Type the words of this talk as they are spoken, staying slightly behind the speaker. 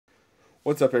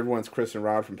What's up, everyone? It's Chris and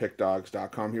Rod from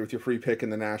Pickdawgz.com here with your free pick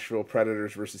in the Nashville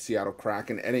Predators versus Seattle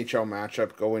Kraken NHL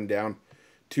matchup going down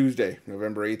Tuesday,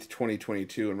 November 8th,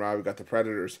 2022. And Rod, we got the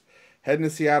Predators heading to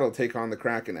Seattle to take on the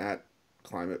Kraken at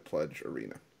Climate Pledge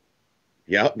Arena.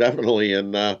 Yeah, definitely.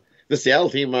 And the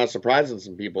Seattle team surprising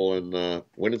some people and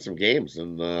winning some games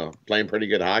and playing pretty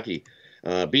good hockey.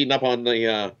 Beating up on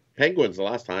the Penguins the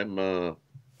last time the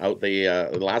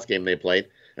last game they played,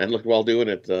 and looked well doing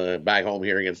it back home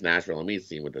here against Nashville. And we've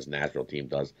seen what this Nashville team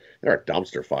does. They're a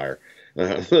dumpster fire.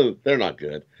 They're not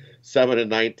good.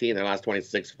 7-19 their last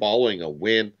 26 following a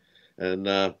win, and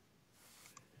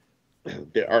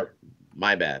they are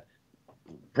my bad.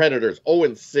 Predators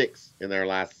 0-6 in their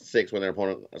last six when their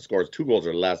opponent scores 2 goals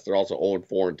or less. They're also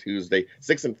 0-4 on Tuesday.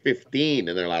 6-15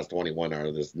 in their last 21 out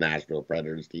of this Nashville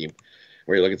Predators team.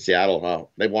 Where you look at Seattle,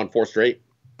 they've won 4 straight.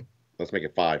 Let's make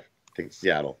it 5. Take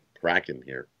Seattle Kraken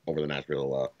here over the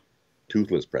Nashville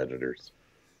Toothless Predators.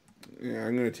 Yeah,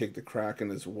 I'm going to take the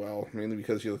Kraken as well, mainly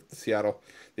because you look at Seattle.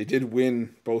 They did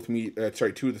win two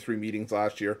of the three meetings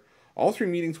last year. All three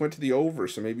meetings went to the over,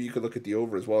 so maybe you could look at the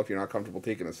over as well if you're not comfortable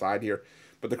taking a side here.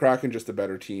 But the Kraken just a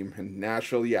better team. And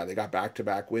Nashville, yeah, they got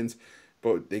back-to-back wins,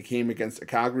 but they came against a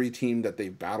Calgary team that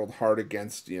they've battled hard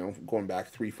against, going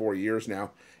back 3-4 years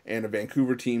now, and a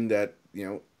Vancouver team that,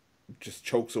 just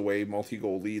chokes away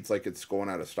multi-goal leads like it's going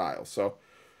out of style. So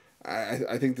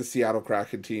I think the Seattle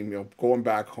Kraken team, going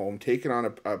back home, taking on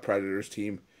a Predators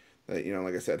team that,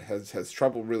 like I said, has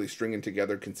trouble really stringing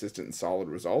together consistent and solid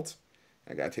results.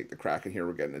 I got to take the Kraken here.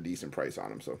 We're getting a decent price on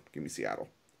them, so give me Seattle.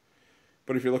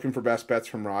 But if you're looking for best bets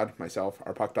from Rod, myself,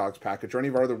 our Puck Dawgz package, or any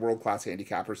of our other world-class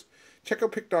handicappers, check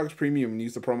out Pick Dawgz Premium and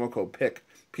use the promo code PICK,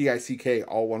 P-I-C-K,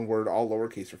 all one word, all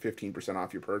lowercase, for 15%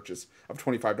 off your purchase of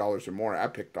 $25 or more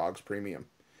at Pick Dawgz Premium.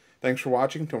 Thanks for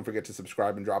watching. Don't forget to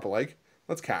subscribe and drop a like.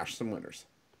 Let's cash some winners.